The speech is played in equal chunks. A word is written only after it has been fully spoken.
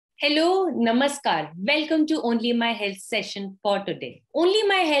Hello, Namaskar. Welcome to Only My Health session for today.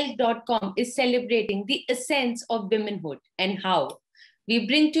 OnlyMyHealth.com is celebrating the essence of womanhood and how we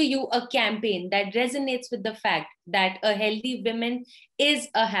bring to you a campaign that resonates with the fact that a healthy woman is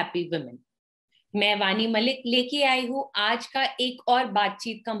a happy woman. मैं वानी मलिक लेके आई हूँ आज का एक और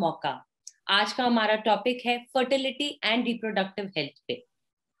बातचीत का मौका। आज का हमारा टॉपिक है फर्टिलिटी एंड रिप्रोडक्टिव हेल्थ पे।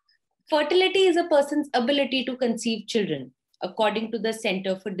 Fertility is a person's ability to conceive children. According to the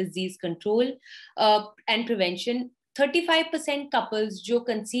Center for Disease Control and Prevention, 35% couples जो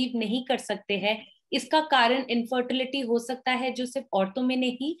conceive नहीं कर सकते हैं, इसका कारण infertility हो सकता है जो सिर्फ औरतों में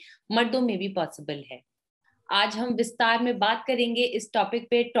नहीं, मर्दों में भी possible है। आज हम विस्तार में बात करेंगे इस टॉपिक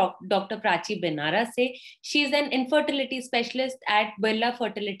पे डॉक्टर प्राची बेनारा से। She is an infertility specialist at Birla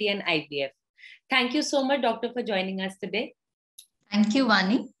Fertility and IVF. Thank you so much, doctor, for joining us today. Thank you,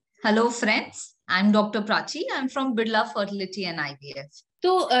 Vani. Hello, friends. I'm Dr. Prachi. I'm from Birla Fertility and IVF.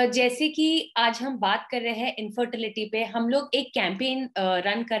 तो जैसे कि आज हम बात कर रहे हैं infertility पे, हम लोग एक कैंपेन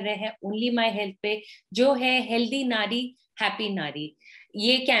रन कर रहे हैं ओनली माय हेल्थ पे, जो है हेल्दी नारी हैप्पी नारी।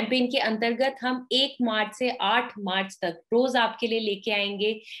 ये कैंपेन के अंतर्गत हम 1 मार्च से 8 मार्च तक रोज आपके लिए लेके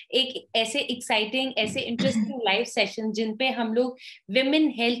आएंगे एक ऐसे एक्साइटिंग, ऐसे इंटरेस्टिंग लाइव सेशन जिन पे हम लोग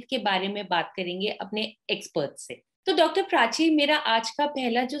विमेन हेल्थ के बारे में बात करेंगे अपने एक्सपर्ट से। तो डॉक्टर प्राची, मेरा आज का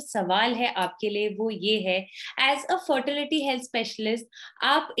पहला जो सवाल है आपके लिए वो ये है, as a fertility health specialist,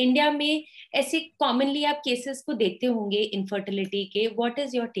 आप इंडिया में ऐसे कॉमनली आप केसेस को देखते होंगे इनफर्टिलिटी के, what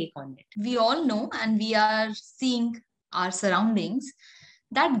is your take on it? We all know and we are seeing our surroundings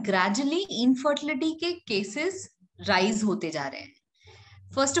that gradually infertility के cases rise होते जा रहे हैं.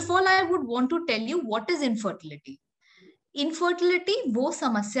 First of all, I would want to tell you what is infertility. Infertility वो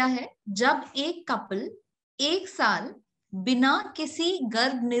समस्या है जब एक कपल 1 साल बिना किसी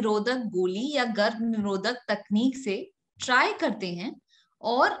गर्भ निरोधक गोली या गर्भ निरोधक तकनीक से ट्राई करते हैं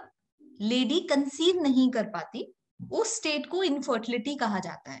और लेडी कंसीव नहीं कर पाती, उस स्टेट को इनफर्टिलिटी कहा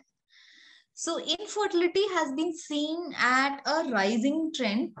जाता है. सो infertility has been seen at a rising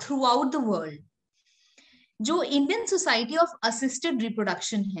trend through out the world. जो Indian society of assisted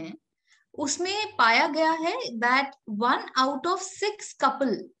reproduction है, उसमें पाया गया है that 1 out of 6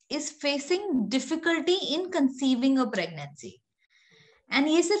 couple is facing difficulty in conceiving a pregnancy. And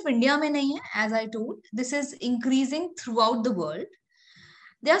ये सिर्फ इंडिया में नहीं है, as I told, this is increasing throughout the world.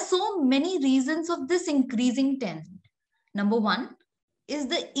 There are so many reasons of this increasing trend. Number 1 is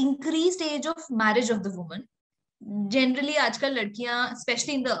the increased age of marriage of the woman. Generally, आजकल लड़कियां,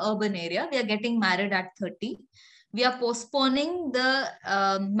 especially in the urban area, they are getting married at 30. We are postponing the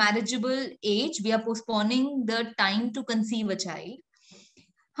marriageable age. We are postponing the time to conceive a child.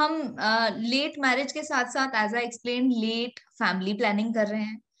 हम late marriage के साथ साथ, as I explain, late family planning कर रहे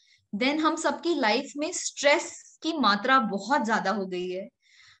हैं. Then हम सबकी life में स्ट्रेस की मात्रा बहुत ज्यादा हो गई है.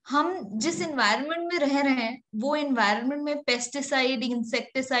 हम जिस एनवायरनमेंट में रह रहे हैं वो एनवायरनमेंट में पेस्टिसाइड,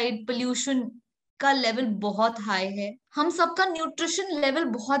 इंसेक्टिसाइड, पोल्यूशन का लेवल बहुत हाई है. हम सबका न्यूट्रिशन लेवल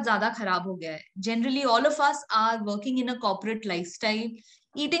बहुत ज्यादा खराब हो गया है. Generally all of us are working in a corporate lifestyle,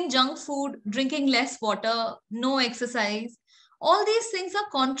 eating junk food, drinking less water, no exercise. All these things are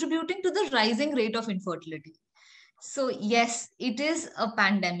contributing to the rising rate of infertility. So yes, it is a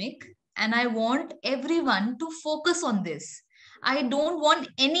pandemic and I want everyone to focus on this. I don't want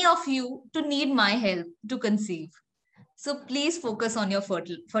any of you to need my help to conceive. So please focus on your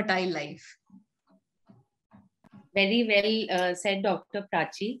fertile life. Very well said, Dr.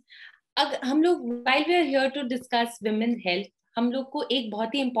 Prachi. अगर हम लोग, while we are here to discuss women health, हम लोग को एक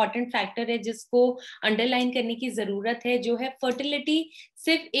बहुत ही important factor है जिसको अंडरलाइन करने की जरूरत है, जो है फर्टिलिटी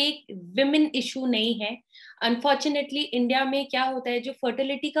सिर्फ एक विमेन इशू नहीं है. अनफॉर्चुनेटली इंडिया में क्या होता है, जो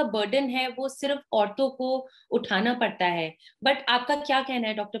फर्टिलिटी का बर्डन है वो सिर्फ औरतों को उठाना पड़ता है. बट आपका क्या कहना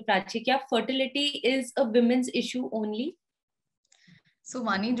है डॉक्टर प्राची, क्या fertility is a women's issue only? सो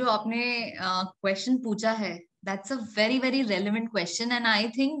वानी, जो आपने क्वेश्चन पूछा है, that's a very, very relevant question. And I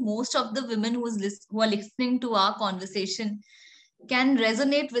think most of the women who are listening to our conversation can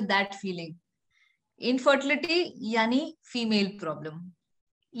resonate with that feeling. Infertility यानी female problem,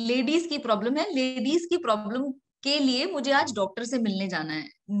 ladies की problem है. Ladies की problem के लिए मुझे आज doctor से मिलने जाना है.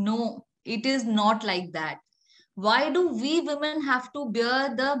 No, it is not like that. Why do we women have to bear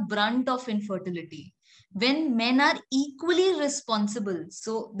the brunt of infertility when men are equally responsible?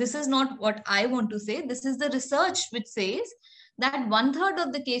 So this is not what I want to say. This is the research which says that 1/3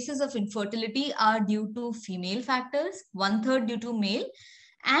 of the cases of infertility are due to female factors, 1/3 due to male,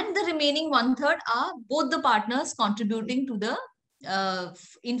 and the remaining 1/3 are both the partners contributing to the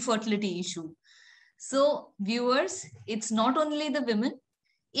infertility issue. So viewers, it's not only the women.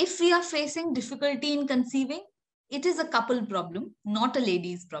 If we are facing difficulty in conceiving, it is a couple problem, not a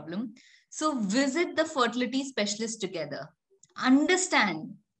lady's problem. So visit the fertility specialist together.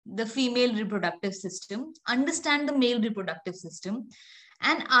 Understand the female reproductive system, understand the male reproductive system.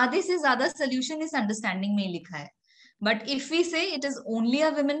 And Adi says other solution is understanding mein likha hai. But if we say it is only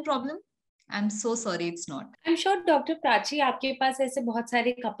a women problem, I'm so sorry, it's not. I'm sure doctor Prachi आपके पास ऐसे बहुत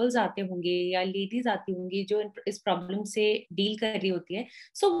सारे couples आते होंगे या ladies आती होंगी जो इस प्रॉब्लम से डील कर रही होती है.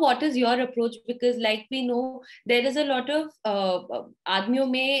 So what is your approach? Because like we know there is a lot of आदमियों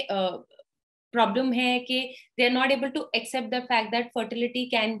में प्रॉब्लम है कि they are not able to accept the fact that fertility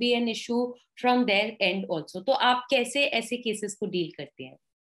can be an issue from there and also. तो आप कैसे ऐसे cases को deal करते हैं?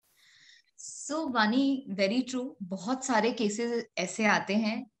 सो वानी, वेरी ट्रू. बहुत सारे केसेस ऐसे आते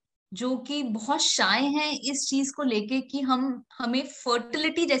हैं जो कि बहुत शाय हैं इस चीज को लेके कि हमें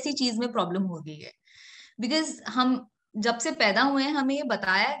फर्टिलिटी जैसी चीज में प्रॉब्लम हो गई है. बिकॉज हम जब से पैदा हुए हैं हमें ये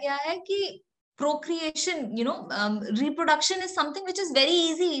बताया गया है कि procreation, reproduction is something which is very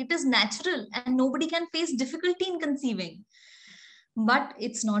easy, it is natural, and nobody can face difficulty in conceiving. But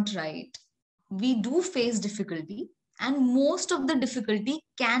it's not right. We do face difficulty, and most of the difficulty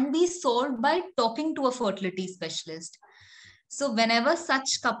can be solved by talking to a fertility specialist. So whenever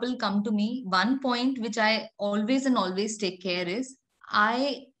such couple come to me, one point which I always take care is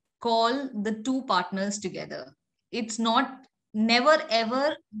I call the two partners together. It's not never ever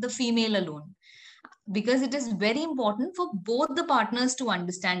the female alone, because it is very important for both the partners to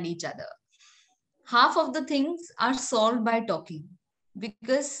understand each other. Half of the things are solved by talking,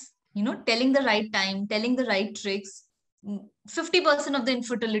 because telling the right time, telling the right tricks, 50% of the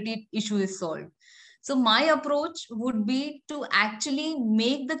infertility issue is solved. So my approach would be to actually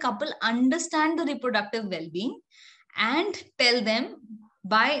make the couple understand the reproductive well-being and tell them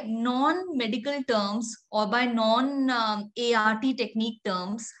by non-medical terms or by non-ART technique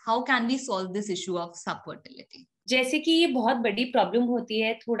terms, how can we solve this issue of subfertility? जैसे कि ये बहुत बड़ी problem होती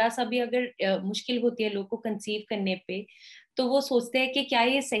है, थोड़ा सा भी अगर मुश्किल होती है लोग को कंसीव करने पे, तो वो सोचते हैं कि क्या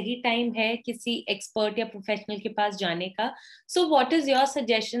ये सही टाइम है किसी एक्सपर्ट या प्रोफेशनल के पास जाने का. So what is your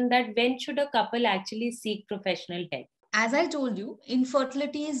suggestion that when should a couple actually seek professional help? As I told you,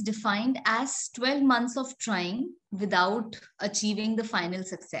 infertility is defined as 12 months of trying without achieving the final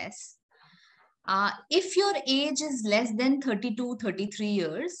success. If your age is less than 32, 33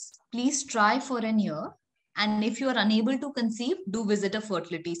 years, please try for an year. And if you are unable to conceive, do visit a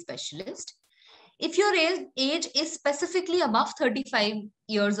fertility specialist. If your age is specifically above 35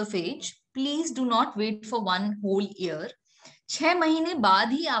 years of age, please do not wait for one whole year. 6 महीने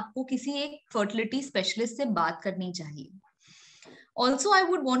बाद ही आपको किसी एक fertility specialist से बात करनी चाहिए. Also, I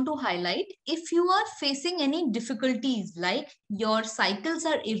would want to highlight, if you are facing any difficulties like your cycles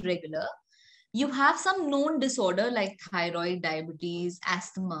are irregular, you have some known disorder like thyroid, diabetes,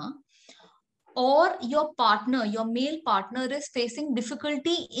 asthma, or your partner, your male partner is facing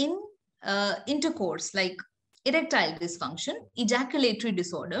difficulty in intercourse like erectile dysfunction, ejaculatory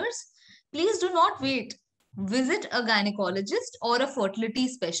disorders, please do not wait. Visit a gynecologist or a fertility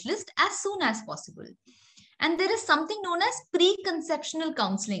specialist as soon as possible. And there is something known as preconceptional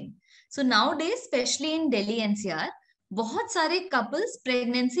counseling. So nowadays, especially in Delhi NCR, बहुत सारे couples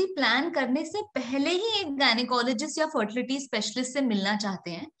pregnancy plan करने से पहले ही एक gynecologist या fertility specialist से मिलना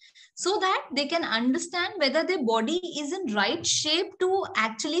चाहते हैं, so that they can understand whether their body is in right shape to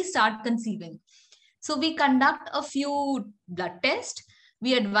actually start conceiving. So we conduct a few blood tests.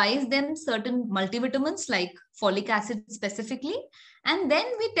 We advise them certain multivitamins like folic acid specifically. And then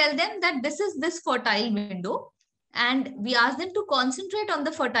we tell them that this is this fertile window. And we ask them to concentrate on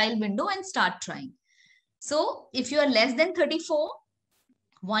the fertile window and start trying. So if you are less than 34,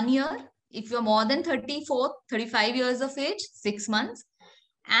 1 year. If you're more than 34, 35 years of age, 6 months.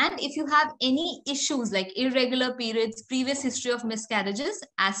 And if you have any issues like irregular periods, previous history of miscarriages,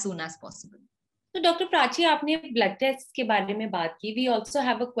 as soon as possible. तो doctor Prachi, आपने blood test के बारे में बात की. We also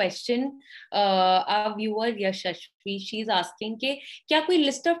have a question, our viewer Yashasvi, she is asking कि क्या कोई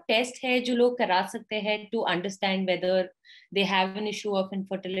लिस्ट ऑफ टेस्ट है जो लोग करा सकते हैं to understand whether they have an issue of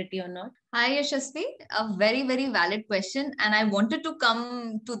infertility or not? Hi Yashasvi, a very, very valid question. And I wanted to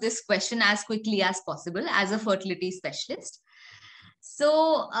come to this question as quickly as possible as a fertility specialist.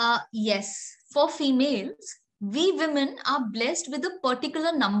 So yes, for females, we women are blessed with a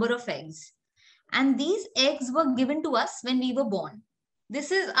particular number of eggs. And these eggs were given to us when we were born.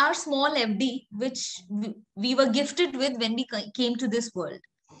 This is our small FD, which we were gifted with when we came to this world.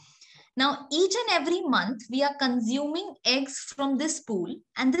 Now, each and every month, we are consuming eggs from this pool,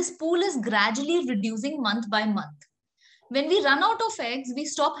 and this pool is gradually reducing month by month. When we run out of eggs, we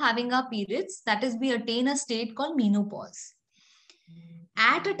stop having our periods. That is, we attain a state called menopause.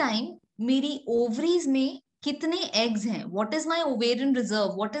 At a time, मेरी ovaries में कितने eggs हैं, what is my ovarian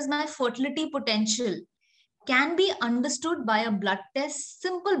reserve, what is my fertility potential, can be understood by a blood test,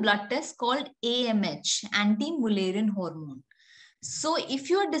 simple blood test called AMH, anti-Mullerian hormone. So if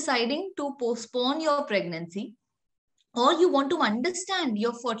you are deciding to postpone your pregnancy or you want to understand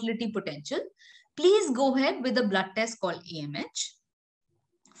your fertility potential, please go ahead with a blood test called AMH.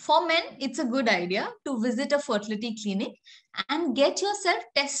 For men, it's a good idea to visit a fertility clinic and get yourself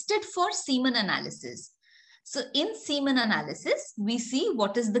tested for semen analysis. So in semen analysis, we see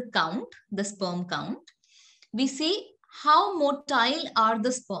what is the count, the sperm count. We see how motile are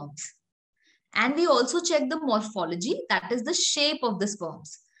the sperms. And we also check the morphology, that is the shape of the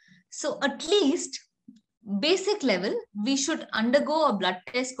sperms. So at least basic level, we should undergo a blood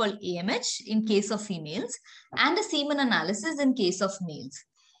test called AMH in case of females and a semen analysis in case of males.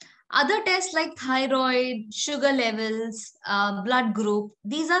 Other tests like thyroid, sugar levels, blood group,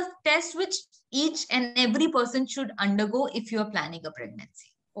 these are tests which each and every person should undergo if you are planning a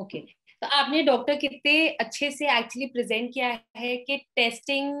pregnancy. Okay. तो आपने doctor कितने अच्छे से actually present किया है कि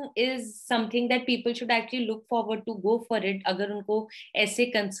testing is something that people should actually look forward to go for it अगर उनको ऐसे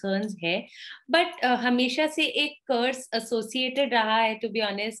कंसर्न्स है. बट हमेशा से एक कर्स एसोसिएटेड रहा है, to be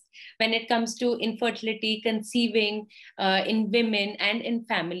honest, when it comes to infertility, conceiving in women and in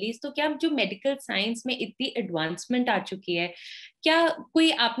families. तो क्या जो मेडिकल साइंस में इतनी एडवांसमेंट आ चुकी है, क्या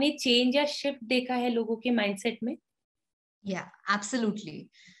कोई आपने चेंज या शिफ्ट देखा है लोगों के माइंडसेट में? Yeah, absolutely.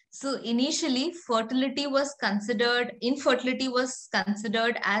 So initially, infertility was considered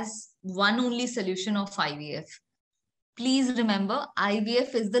as one only solution of IVF. Please remember,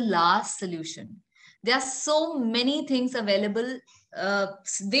 IVF is the last solution. There are so many things available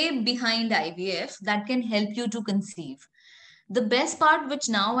way behind IVF that can help you to conceive. The best part, which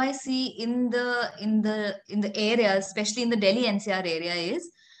now I see in the area, especially in the Delhi NCR area, is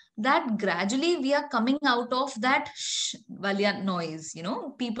that gradually we are coming out of that noise. You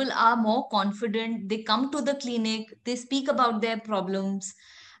know, people are more confident. They come to the clinic. They speak about their problems.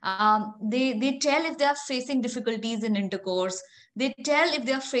 They tell if they are facing difficulties in intercourse. They tell if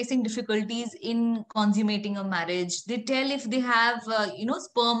they are facing difficulties in consummating a marriage. They tell if they have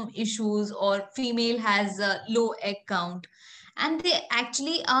sperm issues or female has a low egg count, and they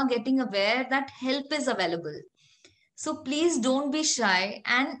actually are getting aware that help is available. So please don't be shy.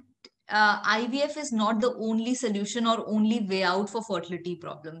 And IVF is not the only solution or only way out for fertility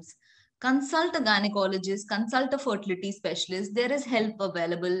problems. Consult a gynecologist, consult a fertility specialist. There is help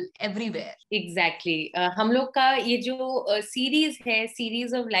available everywhere. Exactly. हम लोग का ये जो series है,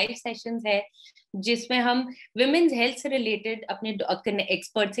 series of live sessions है, जिसमें हम women's health से रिलेटेड अपने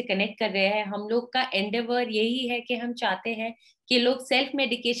एक्सपर्ट से कनेक्ट कर रहे हैं. हम लोग का एंडेवर यही है कि हम चाहते हैं कि लोग सेल्फ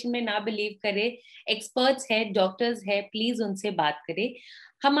मेडिकेशन में ना बिलीव करें. एक्सपर्ट्स है, डॉक्टर्स है, प्लीज उनसे बात करें.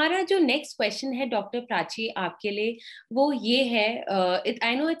 हमारा जो नेक्स्ट क्वेश्चन है डॉक्टर प्राची आपके लिए, वो ये है,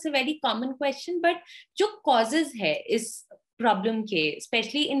 I know it's a very common question, but जो कॉजेज है इस प्रॉब्लम के,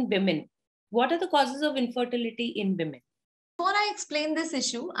 specially in women, what are the causes of infertility in women? Before I explain this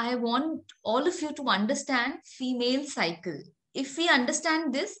issue, I want all of you to understand female cycle. If we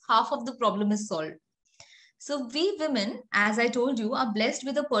understand this, half of the problem is solved. So we women, as I told you, are blessed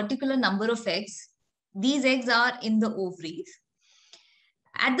with a particular number of eggs. These eggs are in the ovaries.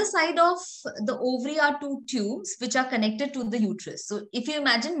 At the side of the ovary are two tubes which are connected to the uterus. So if you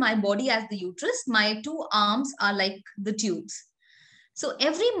imagine my body as the uterus, my two arms are like the tubes. So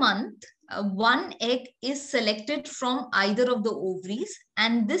every month, one egg is selected from either of the ovaries,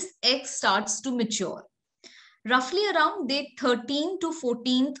 and this egg starts to mature. Roughly around day 13 to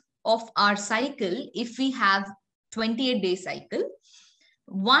 14th of our cycle, if we have 28-day cycle,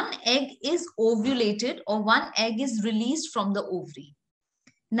 one egg is ovulated or one egg is released from the ovary.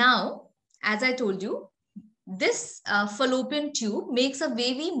 Now, as I told you, this fallopian tube makes a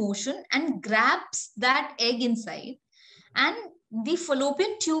wavy motion and grabs that egg inside, and the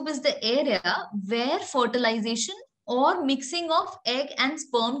fallopian tube is the area where fertilization or mixing of egg and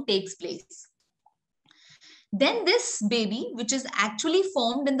sperm takes place. Then this baby, which is actually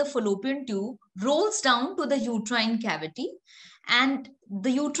formed in the fallopian tube, rolls down to the uterine cavity. And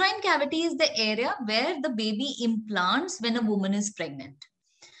the uterine cavity is the area where the baby implants when a woman is pregnant.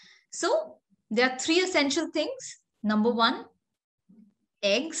 So there are three essential things. Number one,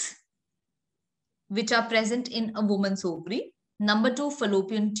 eggs, which are present in a woman's ovary. Number two,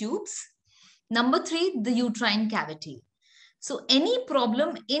 fallopian tubes. Number three, the uterine cavity. So any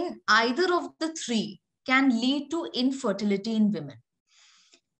problem in either of the three can lead to infertility in women.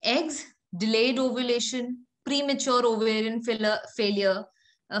 Eggs, delayed ovulation, premature ovarian failure,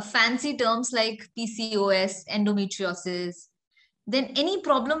 fancy terms like PCOS, endometriosis. Then any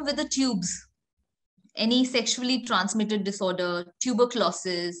problem with the tubes. any sexually transmitted disorder,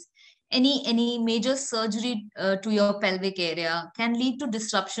 tuberculosis, any major surgery to your pelvic area can lead to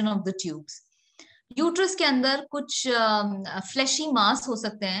disruption of the tubes. Uterus के अंदर कुछ flashy मास हो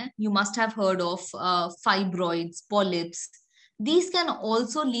सकते हैं. You must have heard of fibroids, polyps. These can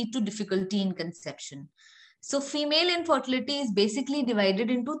also lead to difficulty in conception. So female infertility is basically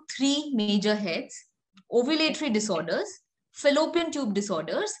divided into three major heads: ovulatory disorders, fallopian tube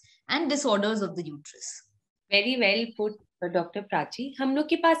disorders, and disorders of the uterus. Very well put, doctor Prachi. हम लोग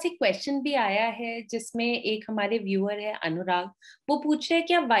के पास एक question भी आया है जिसमें एक हमारे व्यूअर है अनुराग. वो पूछ रहे हैं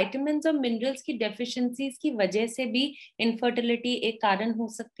क्या विटामिन्स और मिनरल्स की डेफिशिएंसीज की वजह से भी इनफर्टिलिटी एक कारण हो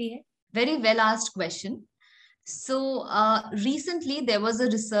सकती है? Very well asked question. So recently there was a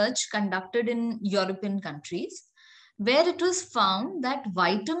research conducted in European countries where it was found that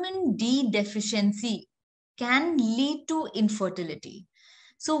vitamin D deficiency can lead to infertility.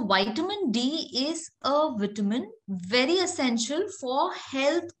 So vitamin D is a vitamin very essential for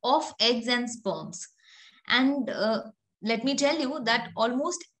health of eggs and sperms. And let me tell you that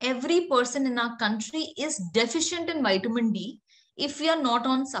almost every person in our country is deficient in vitamin D if we are not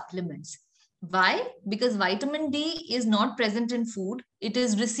on supplements. Why? Because vitamin D is not present in food. It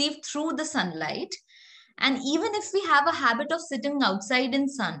is received through the sunlight. And even if we have a habit of sitting outside in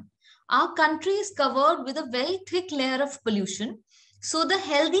sun, our country is covered with a very thick layer of pollution. So the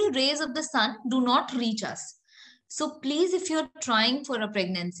healthy rays of the sun do not reach us. So please, if you're trying for a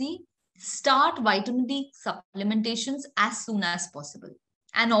pregnancy, start vitamin D supplementations as soon as possible.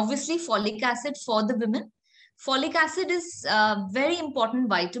 And obviously folic acid for the women. Folic acid is a very important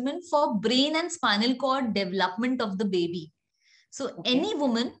vitamin for brain and spinal cord development of the baby. So any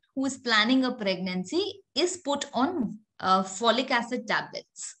woman who is planning a pregnancy is put on folic acid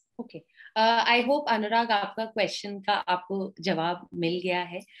tablets. Okay. I hope अनुराग आपका question का आपको जवाब मिल गया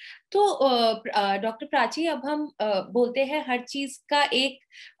है. तो doctor Prachi, अब हम बोलते हैं हर चीज का एक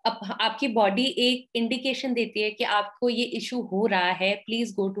आपकी बॉडी एक इंडिकेशन देती है कि आपको ये इशू हो रहा है,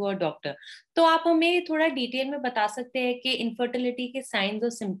 please go to a doctor. तो आप हमें थोड़ा डिटेल में बता सकते हैं कि इनफर्टिलिटी के साइंस और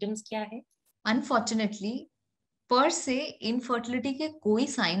सिम्टम्स क्या है? अनफॉर्चुनेटली पर से इनफर्टिलिटी के कोई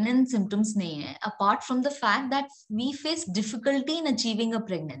साइन एंड सिम्टम्स नहीं है, apart from the fact that we face difficulty in achieving a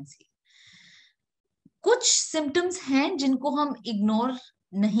pregnancy. कुछ सिम्टम्स हैं जिनको हम इग्नोर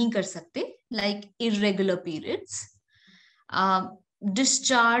नहीं कर सकते, like irregular periods,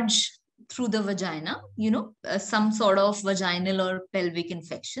 discharge through the vagina, you know, some sort of vaginal और पेल्विक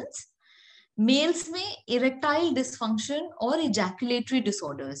इन्फेक्शंस. मेल्स में इरेक्टाइल डिसफंक्शन और इजैकुलेटरी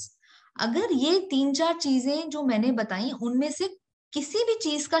डिसऑर्डर्स. अगर ये 3-4 चीजें जो मैंने बताई उनमें से किसी भी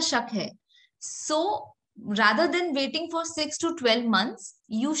चीज का शक है, सो rather than waiting for 6 to 12 months,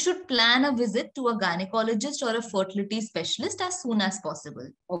 you should plan a visit to a gynecologist or a fertility specialist as soon as possible.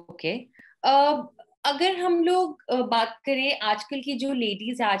 Okay. अगर हम लोग बात करें आजकल की जो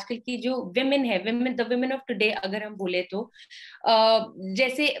लेडीज है, आजकल की जो विमेन है, द विमेन ऑफ टुडे अगर हम बोले तो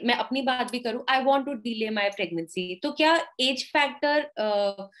जैसे मैं अपनी बात भी करूं, I want to delay my pregnancy, तो क्या एज फैक्टर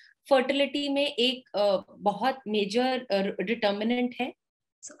फर्टिलिटी में एक बहुत मेजर डिटर्मिनेंट है?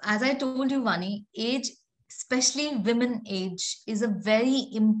 So as I told you, Vani, age, especially women age, is a very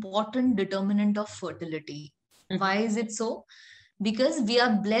important determinant of fertility. Why is it so? Because we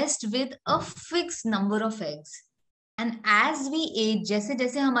are blessed with a fixed number of eggs. And as we age, जैसे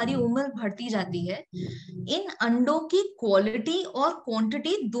जैसे हमारी उम्र बढ़ती जाती है, इन अंडों की quality और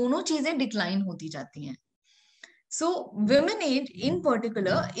क्वांटिटी दोनों चीजें डिक्लाइन होती जाती हैं. So women age in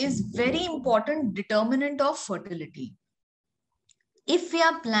particular is very important determinant of fertility. If we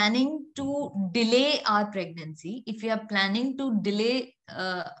are planning to delay our pregnancy, if we are planning to delay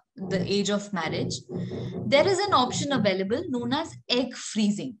the age of marriage, there is an option available known as egg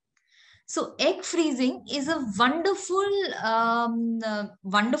freezing. So egg freezing is a wonderful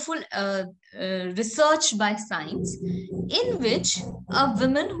research by science in which a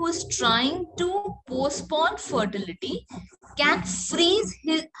woman who is trying to postpone fertility can freeze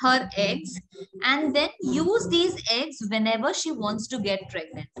her eggs and then use these eggs whenever she wants to get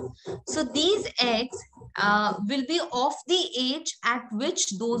pregnant. So these eggs will be of the age at which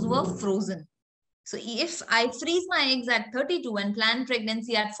those were frozen. So if I freeze my eggs at 32 and plan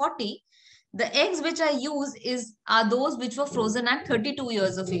pregnancy at 40, the eggs which I use are those which were frozen at 32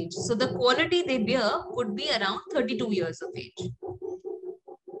 years of age. So the quality they bear would be around 32 years of age.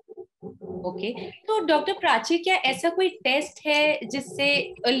 Okay. तो doctor Prachi, क्या ऐसा कोई test है जिससे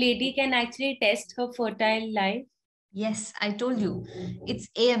a lady can actually test her fertile life? Yes, I told you. It's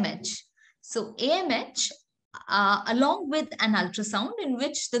AMH. So AMH along with an ultrasound in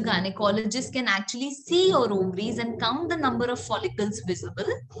which the gynecologist can actually see your ovaries and count the number of follicles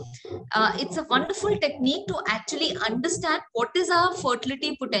visible. It's a wonderful technique to actually understand what is our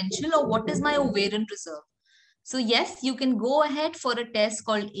fertility potential or what is my ovarian reserve. So yes, you can go ahead for a test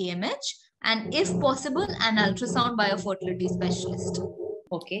called AMH and if possible, an ultrasound by a fertility specialist.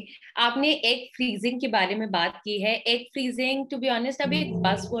 Okay आपने egg freezing के बारे में बात की है. Egg freezing to be honest अभी एक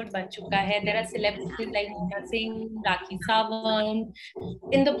buzzword बन चुका है. There are celebrities like Mona Singh, Rakhi Sawant.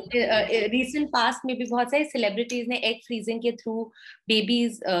 In the recent past में भी बहुत सारी सेलिब्रिटीज ने एग फ्रीजिंग के थ्रू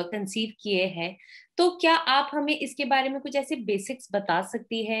बेबीज कंसीव किए हैं. तो क्या आप हमें इसके बारे में कुछ ऐसे बेसिक्स बता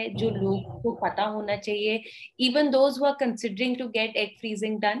सकती है जो लोगों को पता होना चाहिए, even those who are considering to get egg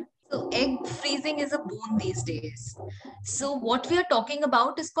freezing done? So egg freezing is a boon these days. So what we are talking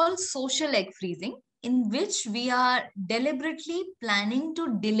about is called social egg freezing, in which we are deliberately planning to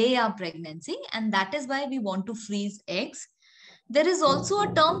delay our pregnancy, and that is why we want to freeze eggs. There is also a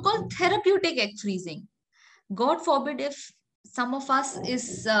term called therapeutic egg freezing. God forbid if some of us is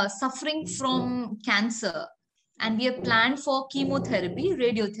suffering from cancer and we have planned for chemotherapy,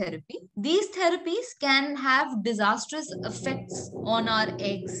 radiotherapy. These therapies can have disastrous effects on our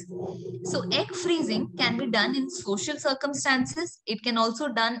eggs. So egg freezing can be done in social circumstances. It can also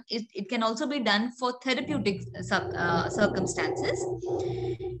be done for therapeutic circumstances.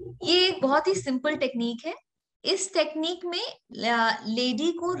 ये एक बहुत ही simple technique है. इस technique में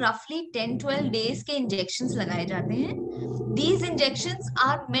lady को रफली 10-12 days के injections लगाए जाते हैं. These injections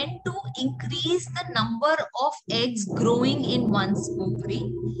are meant to increase the number of eggs growing in one's ovary.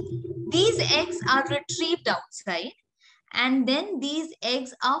 These eggs are retrieved outside and then these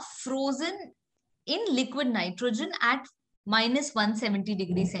eggs are frozen in liquid nitrogen at minus 170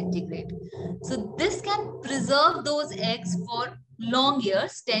 degrees centigrade. So this can preserve those eggs for long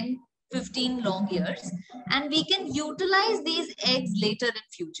years, 10-15 long years, and we can utilize these eggs later in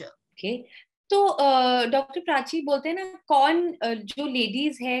future. Okay. तो doctor Prachi बोलते हैं ना, कौन जो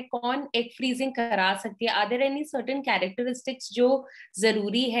ladies है कौन egg freezing करा सकती है? Are there any certain characteristics जो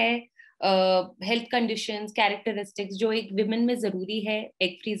जरूरी है, हेल्थ कंडीशंस, कैरेक्टरिस्टिक्स जो एक विमेन में जरूरी है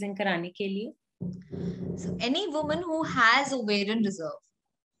एग फ्रीजिंग कराने के लिए? So any woman who has ovarian reserve,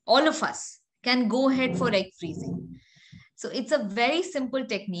 all of us can go ahead for egg freezing. So it's a very simple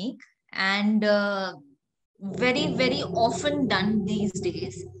technique and very, very often done these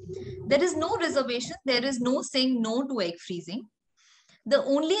days. There is no reservation. There is no saying no to egg freezing. The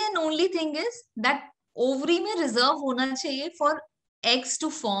only thing is that ovary में reserve होना चाहिए for eggs to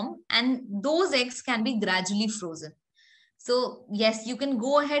form, and those eggs can be gradually frozen. So yes, you can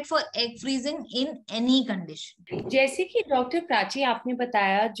go ahead for egg freezing in any condition. जैसे कि doctor Prachi आपने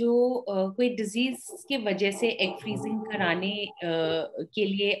बताया, जो कोई disease की वजह से एग फ्रीजिंग कराने के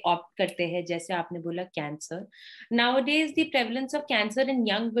लिए ऑप्ट करते हैं, जैसे आपने बोला cancer. Nowadays the prevalence of cancer in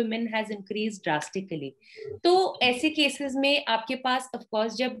young women has increased drastically. तो ऐसे केसेस में आपके पास ऑफ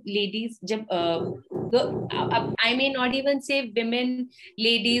कोर्स जब लेडीज, जब आई मे नॉट इवन से विमेन,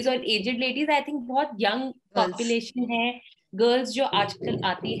 लेडीज और एजेड लेडीज, आई थिंक बहुत यंग पॉपुलेशन है, गर्ल्स जो आजकल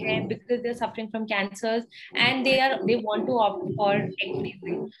आती है because they are suffering from cancers and they want to opt for egg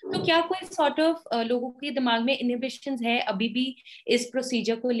freezing. तो क्या कोई सॉर्ट ऑफ लोगों के दिमाग में इनहिबिशंस है अभी भी इस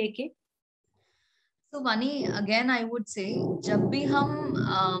प्रोसीजर को लेके? So Vani, again I would say, जब भी हम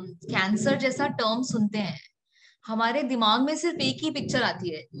कैंसर जैसा टर्म सुनते हैं, हमारे दिमाग में सिर्फ एक ही पिक्चर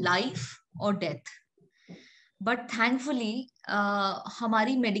आती है, लाइफ और डेथ. बट थैंकफुली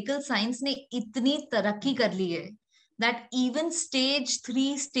हमारी मेडिकल साइंस ने इतनी तरक्की कर ली है that even stage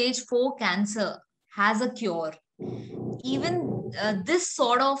 3, stage 4 cancer has a cure. Even this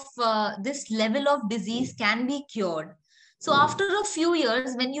level of disease can be cured. So after a few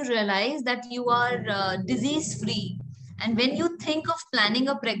years, when you realize that you are disease free, and when you think of planning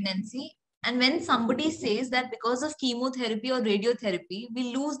a pregnancy, and when somebody says that because of chemotherapy or radiotherapy,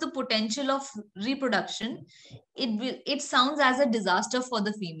 we lose the potential of reproduction, it sounds as a disaster for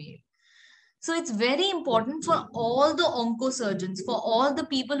the female. So it's very important for all the oncosurgeons, for all the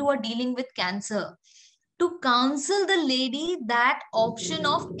people who are dealing with cancer, to counsel the lady that option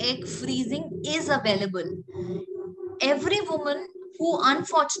of egg freezing is available. Every woman who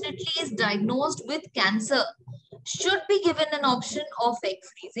unfortunately is diagnosed with cancer should be given an option of egg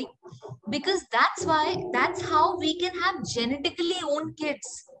freezing, because that's how we can have genetically owned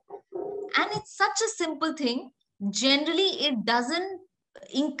kids. And it's such a simple thing. Generally, it doesn't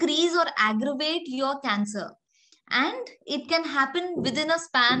increase or aggravate your cancer, and it can happen within a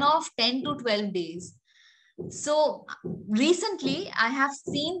span of 10 to 12 days. So recently I have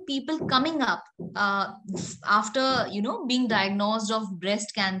seen people coming up after being diagnosed of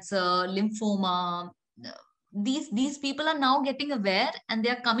breast cancer, lymphoma, these people are now getting aware and they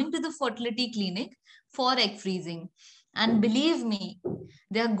are coming to the fertility clinic for egg freezing. And believe me,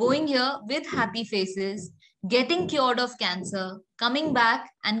 they are going here with happy faces, getting cured of cancer, coming back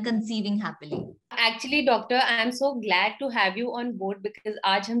and conceiving happily. Actually doctor I am so glad to have you on board because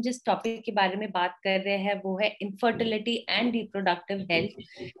आज हम जिस topic के बारे में बात कर रहे हैं वो है इनफर्टिलिटी एंड रिप्रोडक्टिव हेल्थ.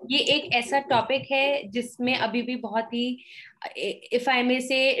 ये एक ऐसा टॉपिक है जिसमें अभी भी बहुत ही, if I may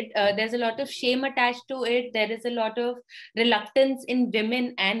say, there's a lot of shame attached to it. There is a lot of reluctance in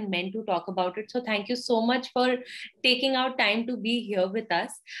women and men to talk about it. So thank you so much for taking out time to be here with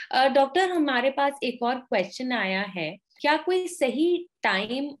us. Doctor, हमारे पास एक और question आया है. क्या कोई सही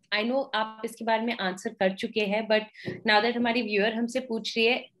time, I know आप इसके बारे में आंसर कर चुके हैं, बट नाउ दैट हमारी व्यूअर हमसे पूछ रही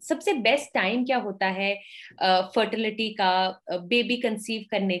है, सबसे बेस्ट टाइम क्या होता है फर्टिलिटी का, बेबी कंसीव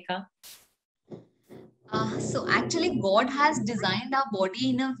करने का? So actually God has designed our body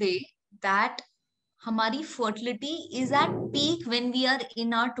in a way that हमारी fertility is at peak when we are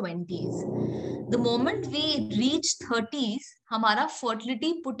in our 20s. The moment we reach 30s, हमारा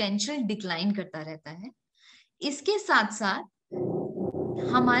fertility potential decline करता रहता है. इसके साथ साथ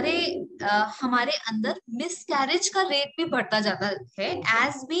हमारे अंदर मिसकैरेज का रेट भी बढ़ता जाता है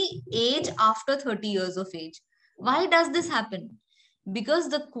as we as after 30 years of age. Why does this happen? Because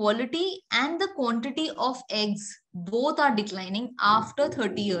the quality and the quantity of eggs both are declining after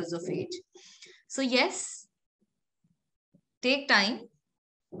 30 years of age. So yes, take time,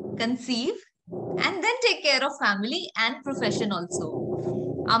 conceive, and then take care of family and profession also.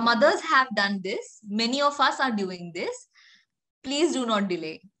 Our mothers have done this. Many of us are doing this. Please do not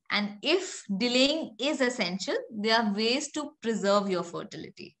delay. And if delaying is essential, there are ways to preserve your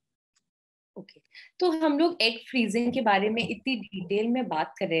fertility. Okay, तो हम लोग egg freezing के बारे में इतनी detail में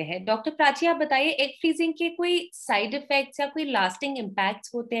बात कर रहे हैं. डॉक्टर प्राची, आप बताइए, एग फ्रीजिंग के कोई साइड इफेक्ट्स या कोई लास्टिंग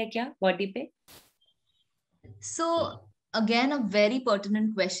इम्पैक्ट्स होते हैं क्या बॉडी पे? So again, a very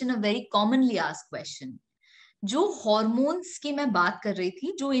pertinent question, a very commonly asked question. जो हॉर्मोन्स की मैं बात कर रही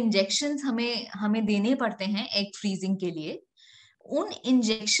थी, जो इंजेक्शंस हमें देने पड़ते हैं एग फ्रीजिंग के लिए, उन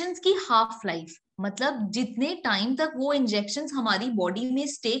इंजेक्शंस की हाफ लाइफ, मतलब जितने टाइम तक वो इंजेक्शंस हमारी बॉडी में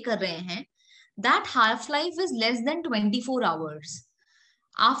स्टे कर रहे हैं, that half life is less than 24 hours.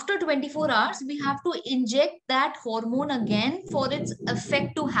 After 24 hours, we have to inject that hormone again for its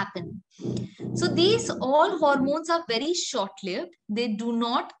effect to happen. So these all hormones are very short-lived. They do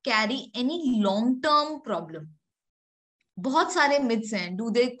not carry any long-term problem. बहुत सारे myths हैं. Do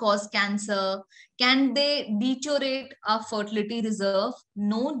they cause cancer? Can they deteriorate our fertility reserve?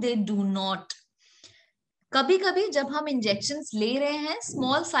 No, they do not. कभी कभी जब हम injections ले रहे हैं,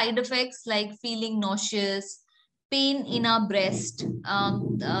 small side effects like feeling nauseous, pain in our breast,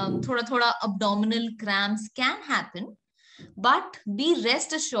 thoda thoda abdominal cramps can happen, but be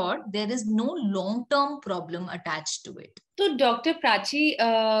rest assured there is no long-term problem attached to it. So Dr. Prachi,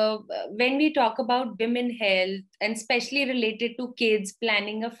 when we talk about women health and especially related to kids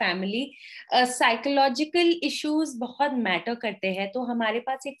planning a family, psychological issues बहुत matter करते हैं. तो हमारे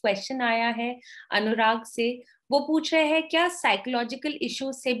पास एक question आया है अनुराग से. वो पूछ रहे हैं, क्या साइकोलॉजिकल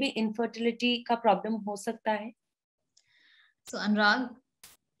इश्यूज से भी इनफर्टिलिटी का प्रॉब्लम हो सकता है? So Anurag,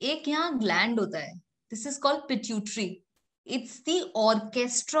 एक यहाँ ग्लैंड होता है. This is called pituitary. It's the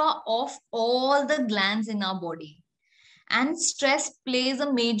orchestra of all the glands in our body. And stress plays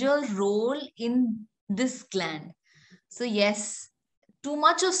a major role in this gland. So yes, too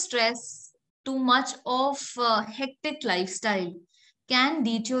much of stress, too much of hectic lifestyle can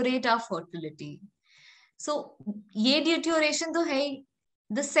deteriorate our fertility. So ये deterioration तो है.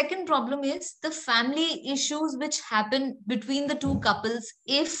 The second problem is the family issues which happen between the two couples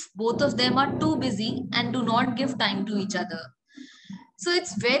if both of them are too busy and do not give time to each other. So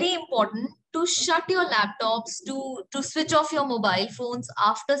it's very important to shut your laptops, to switch off your mobile phones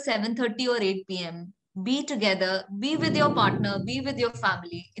after 7:30 or 8 p.m. Be together, be with your partner, be with your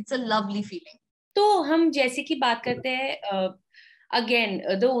family. It's a lovely feeling. तो हम जैसे कि बात करते हैं, again,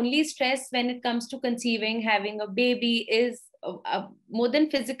 the only stress when it comes to conceiving, having a baby is more than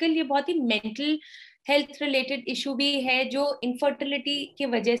physical. ये बहुत ही mental health related issue भी है जो infertility की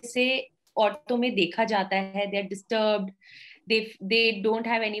वजह से औरतों में देखा जाता है. They are disturbed, they don't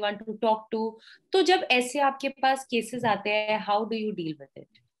have anyone to talk to. तो जब ऐसे आपके पास cases आते हैं, how do you deal with it?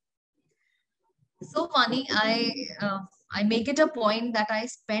 So funny, I make it a point that I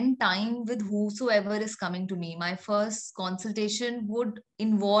spend time with whosoever is coming to me. My first consultation would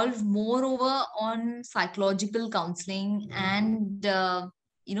involve moreover on psychological counseling and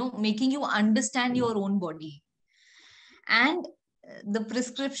making you understand your own body. And the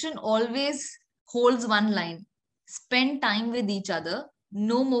prescription always holds one line: spend time with each other.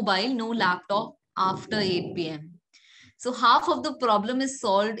 No mobile, no laptop, after 8 p.m. So half of the problem is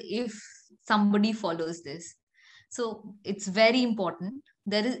solved if somebody follows this. So it's very important.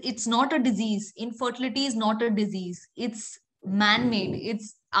 It's not a disease. Infertility is not a disease. It's man-made.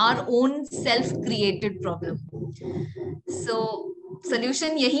 It's our own self-created problem. So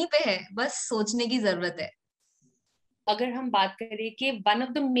solution यहीं पे है, बस सोचने की जरूरत है. अगर हम बात करें कि one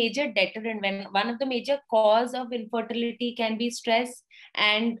of the major deterrent, one of the major cause of infertility can be stress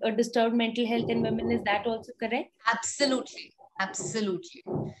and a disturbed mental health in women, is that also correct? Absolutely, absolutely.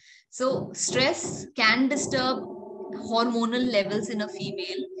 So stress can disturb hormonal levels in a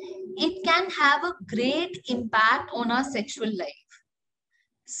female. It can have a great impact on our sexual life.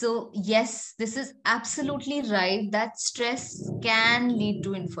 So yes, this is absolutely right that stress can lead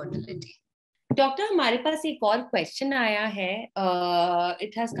to infertility. Doctor, हमारे पास एक और question आया है.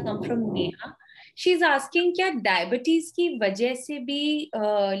 It has come from Neha. She is asking, क्या diabetes की वजह से भी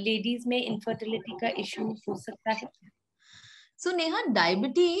लेडीज में इनफर्टिलिटी का इशू हो सकता है? So Neha,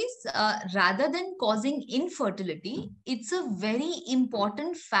 diabetes, rather than causing infertility, it's a very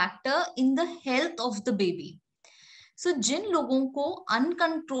important factor in the health of the baby. So जिन लोगों को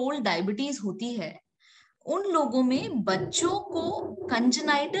uncontrolled diabetes होती है, उन लोगों में बच्चों को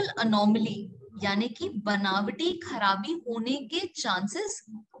कंजेनाइटल अनोमली यानी कि बनावटी खराबी होने के चांसेस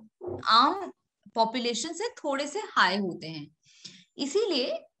आम पॉपुलेशन से थोड़े से हाई होते हैं.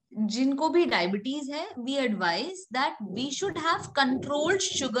 इसीलिए जिनको भी डायबिटीज है, we advise that we should have controlled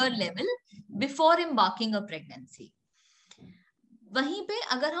sugar level before embarking a pregnancy. वहीं पे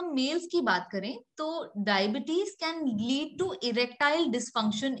अगर हम मेल्स की बात करें तो diabetes can lead to erectile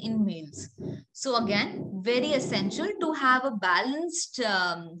dysfunction in males. So again very essential to have a balanced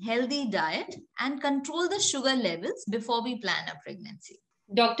healthy diet and control the sugar levels before we plan a pregnancy.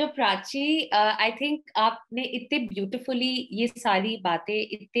 Doctor Prachi, I think आपने इतने beautifully ये सारी बातें,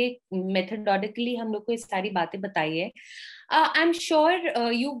 इतने मेथडोडिकली हम लोग को ये सारी बातें बताई है. I am sure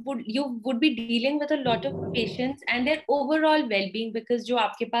you would be dealing with a lot of patients and their overall well-being, because जो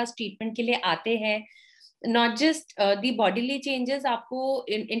आपके पास ट्रीटमेंट के लिए आते हैं, not just the bodily changes, आपको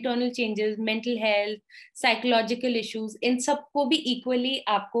internal changes, mental health, psychological issues, इन सबको भी equally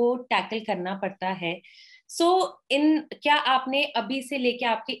आपको टैकल करना पड़ता है. सो क्या आपने अभी से लेके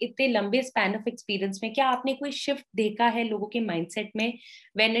आपके इतने लंबे स्पैन ऑफ एक्सपीरियंस में, क्या आपने कोई शिफ्ट देखा है लोगों के माइंडसेट में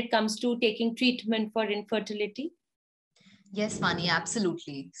when it comes to taking treatment for infertility? Yes, Fani,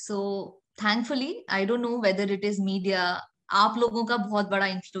 absolutely. So thankfully, I don't know whether it is media, आप लोगों का बहुत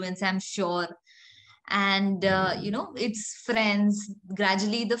बड़ा influence, I'm sure. And it's friends.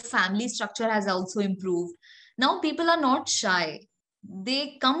 Gradually, the family structure has also improved. Now people are not shy.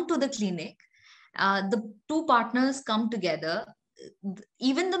 They come to the clinic. The two partners come together.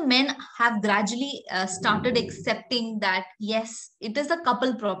 Even the men have gradually started accepting that yes, it is a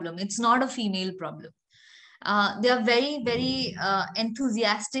couple problem, it's not a female problem. They are very very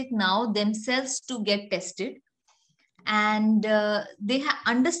enthusiastic now themselves to get tested, and they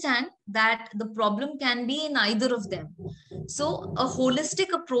understand that the problem can be in either of them. So a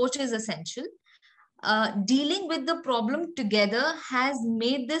holistic approach is essential. Dealing with the problem together has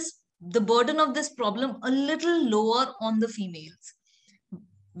made the burden of this problem a little lower on the females.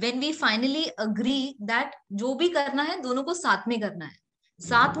 When we finally agree that जो भी करना है दोनों को साथ में करना है,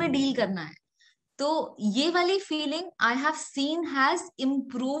 साथ में डील करना है, तो ये वाली feeling I have seen has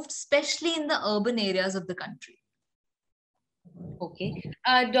improved, especially in the urban areas of the country. Okay.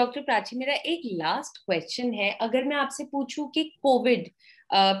 Doctor Prachi, मेरा एक लास्ट क्वेश्चन है. अगर मैं आपसे पूछूं कि कोविड,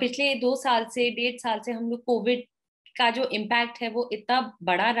 पिछले 2 साल से 1.5 साल से हम लोग कोविड का जो इम्पैक्ट है वो इतना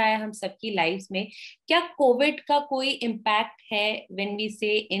बड़ा रहा है हम सबकी लाइफ में, क्या कोविड का कोई इम्पैक्ट है व्हेन वी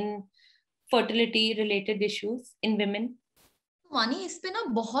से इन fertility related issues in women? वानी, इस पे ना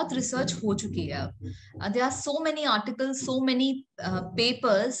बहुत रिसर्च हो चुकी है अब. There are so many articles, so many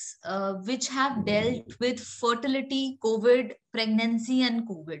papers which have dealt with fertility, Covid, pregnancy and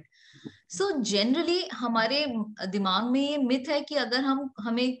Covid. So generally हमारे दिमाग में ये मिथ है कि अगर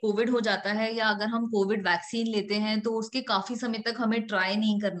हमें कोविड हो जाता है या अगर हम कोविड वैक्सीन लेते हैं तो उसके काफी समय तक हमें ट्राई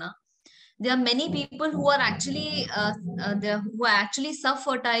नहीं करना. There are many people who are actually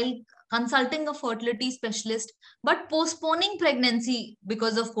sub-fertile, consulting a fertility specialist, but postponing pregnancy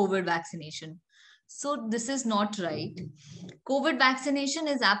because of COVID vaccination. So this is not right. COVID vaccination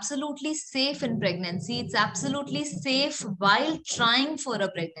is absolutely safe in pregnancy. It's absolutely safe while trying for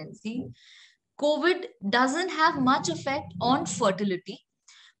a pregnancy. COVID doesn't have much effect on fertility.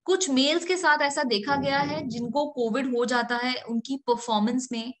 कुछ mails के साथ ऐसा देखा गया है जिनको Covid हो जाता है, उनकी परफॉर्मेंस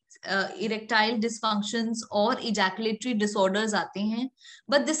में इरेक्टाइल डिसफंक्शंस और इजैकुलेटरी डिसऑर्डर्स आते हैं,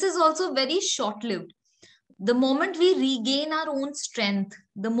 but this is also very short lived. The moment we regain our own strength,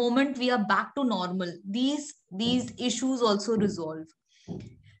 the moment we are back to normal, these issues also resolve.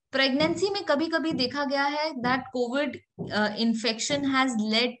 Pregnancy में कभी कभी देखा गया है that COVID infection has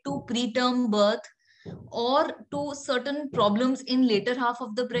led to preterm birth or to certain problems in later half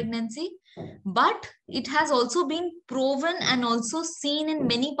of the pregnancy, but it has also been proven and also seen in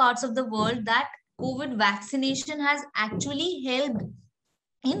many parts of the world that COVID vaccination has actually helped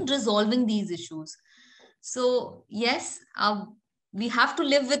in resolving these issues. So yes, we have to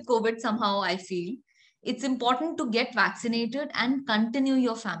live with COVID somehow, I feel. It's important to get vaccinated and continue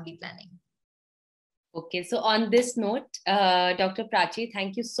your family planning. Okay, so on this note, Dr. Prachi,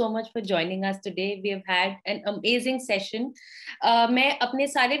 thank you so much for joining us today. We have had an amazing session. मैं अपने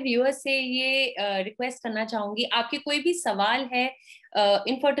सारे viewers से ये request करना चाहूँगी, आपके कोई भी सवाल है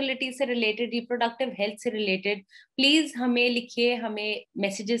infertility से related, reproductive health से related, please हमें लिखिए, हमें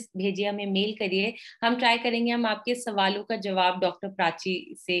messages भेजिए, हमें mail करिए. हम try करेंगे हम आपके सवालों का जवाब Dr.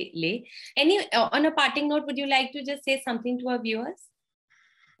 Prachi से ले. On a parting note, would you like to just say something to our viewers?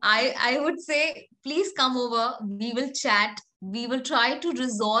 I would say, please come over. We will chat. We will try to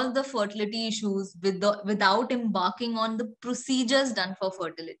resolve the fertility issues without embarking on the procedures done for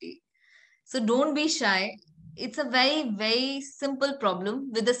fertility. So don't be shy. It's a very, very simple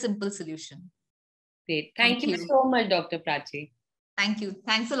problem with a simple solution. Great. Thank you so much, Dr. Prachi. Thank you.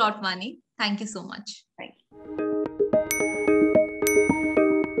 Thanks a lot, Mani. Thank you so much. Thank you.